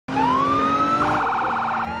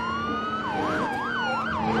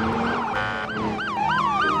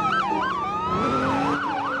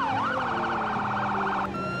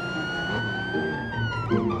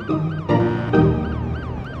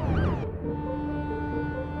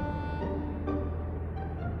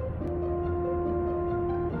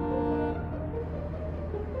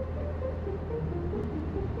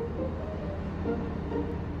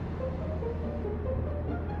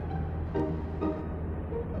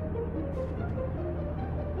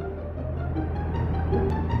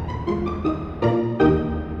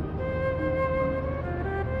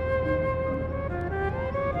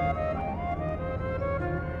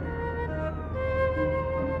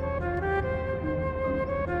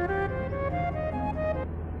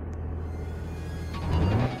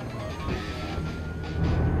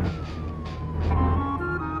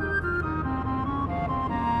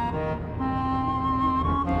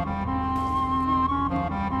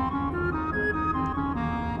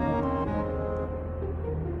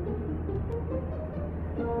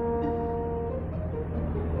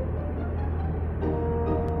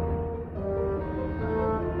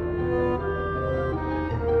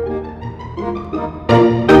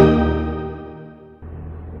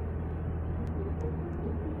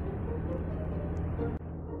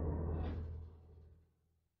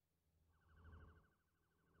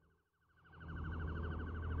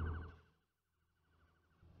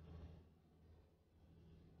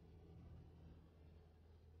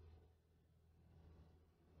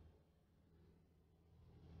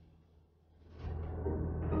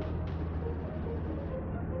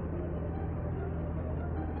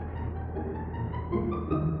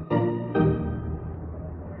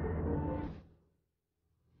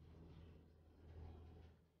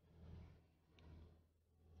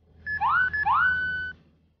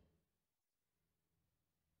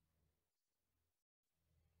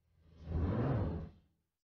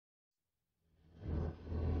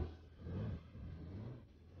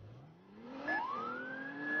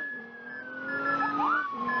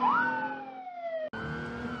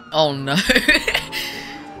Oh no.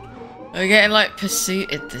 We're getting like pursued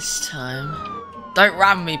this time. Don't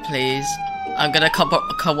ram me, please. I'm gonna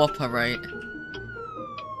cooperate.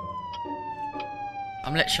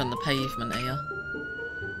 I'm literally on the pavement here.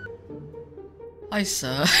 Hi,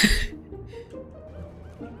 sir.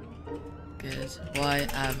 Good. Why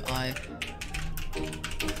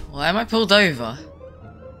am I pulled over?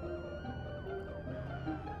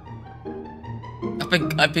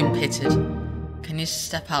 I've been pitted. Can you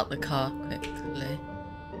step out the car quickly?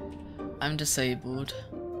 I'm disabled.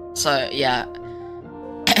 So yeah.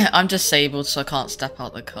 I'm disabled, so I can't step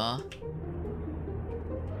out the car.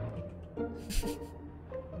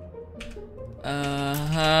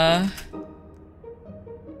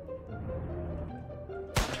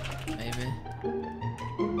 Maybe.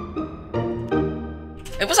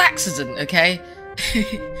 It was accident, okay?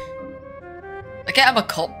 I get I'm a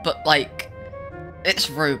cop, but like, it's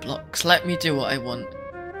Roblox. Let me do what I want.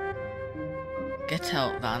 Get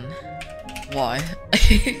out, van. Why?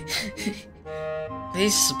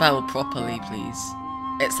 Please spell properly, please.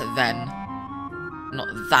 It's a then, not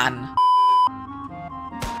than.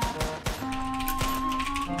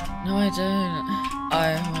 No, I don't. I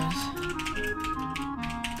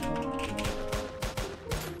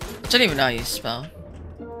don't even know how you spell.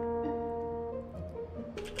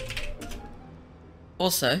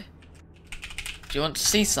 Also, do you want to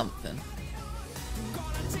see something?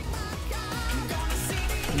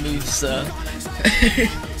 Move, sir.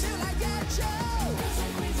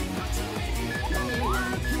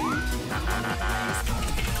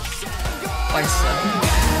 Why, sir?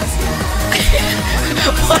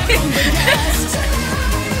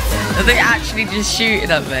 Are they actually just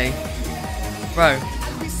shooting at me? Bro.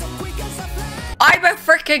 I'm a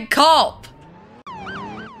freaking cop!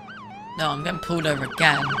 No, I'm getting pulled over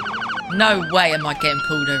again. No way am I getting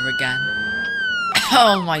pulled over again.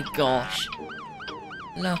 Oh my gosh.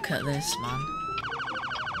 Look at this, man.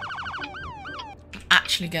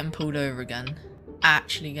 Actually getting pulled over again.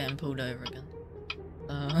 Actually getting pulled over again.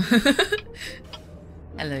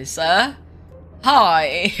 Hello, sir.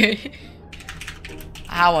 Hi.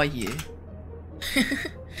 How are you?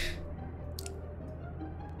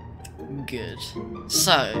 Good.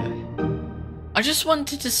 So, I just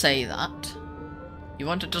wanted to say that. You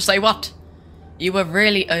wanted to say what? You were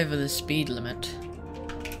really over the speed limit.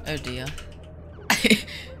 Oh dear.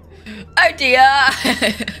 Oh dear!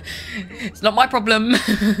 It's not my problem.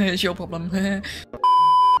 It's your problem.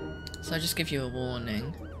 So I just give you a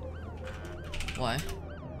warning. Why?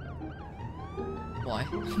 Why?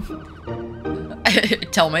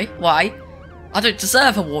 Tell me, why? I don't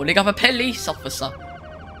deserve a warning, I'm a police officer.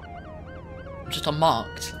 I'm just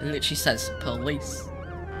unmarked. It literally says police.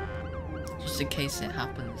 Just in case it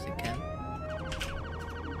happens again.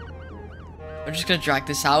 I'm just gonna drag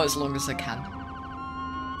this out as long as I can.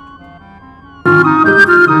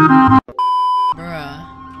 Bruh.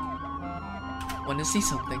 Wanna see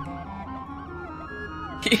something?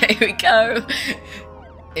 Here we go.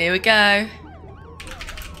 Here we go.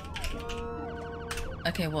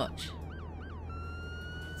 Okay, watch.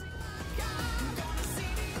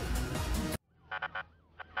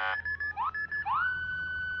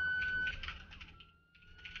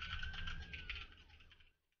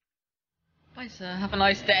 Bye, sir. Have a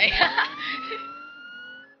nice day.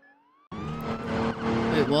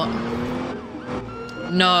 Wait, what?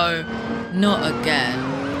 No, not again.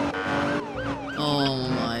 Oh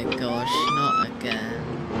my gosh, not again.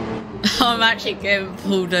 I'm actually getting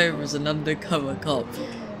pulled over as an undercover cop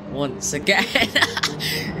once again.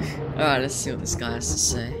 Alright, let's see what this guy has to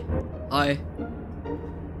say. Hi.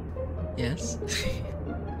 Yes?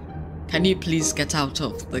 Can you please get out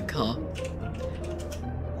of the car?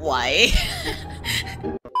 Why?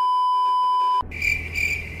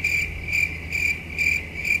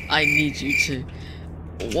 I need you to.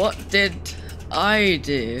 What did I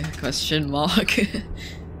do? Question mark.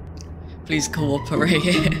 Please cooperate.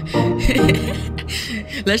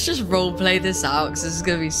 Let's just roleplay this out because this is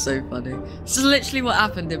gonna be so funny. This is literally what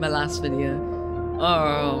happened in my last video.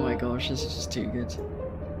 Oh my gosh, this is just too good.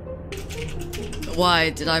 Why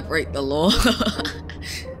did I break the law?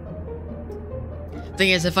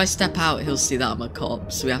 Thing is, if I step out, he'll see that I'm a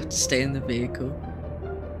cop, so we have to stay in the vehicle.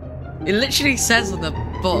 It literally says on the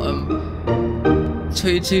bottom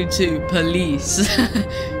 222 police.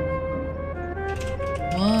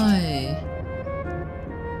 Why?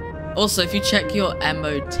 Also, if you check your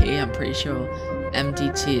MOT, I'm pretty sure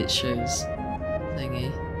MDT it shows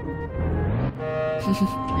thingy.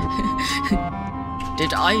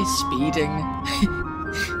 Did I speeding?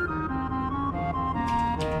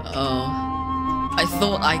 Oh. I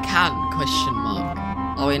thought I can, question mark.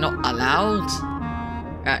 Are we not allowed?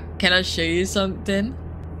 Can I show you something?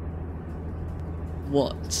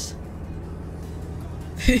 What?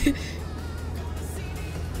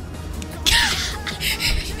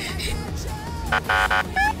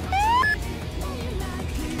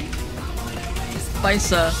 Bye,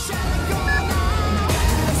 sir.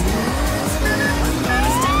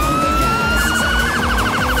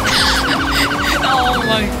 Oh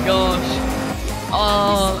my gosh.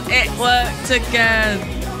 Oh, it worked again.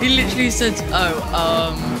 He literally said,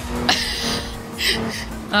 oh,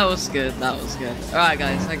 that was good, that was good. Alright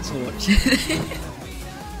guys, thanks for watching.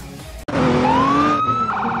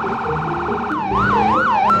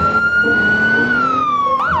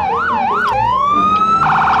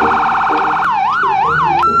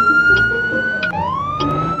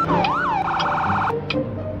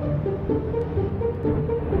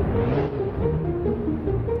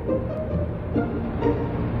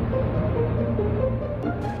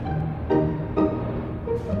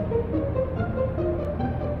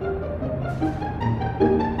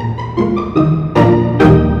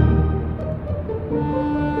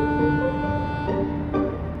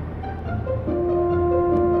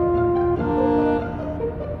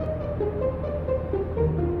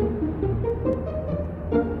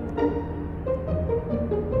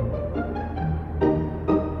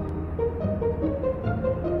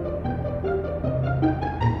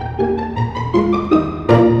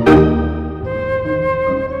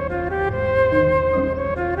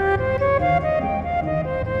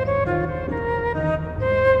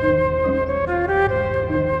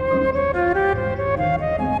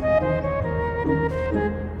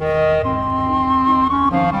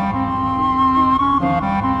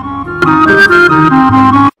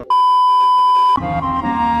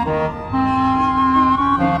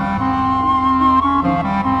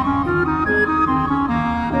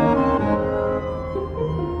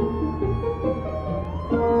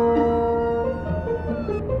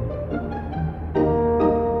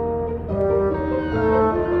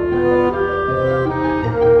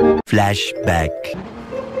 Flashback.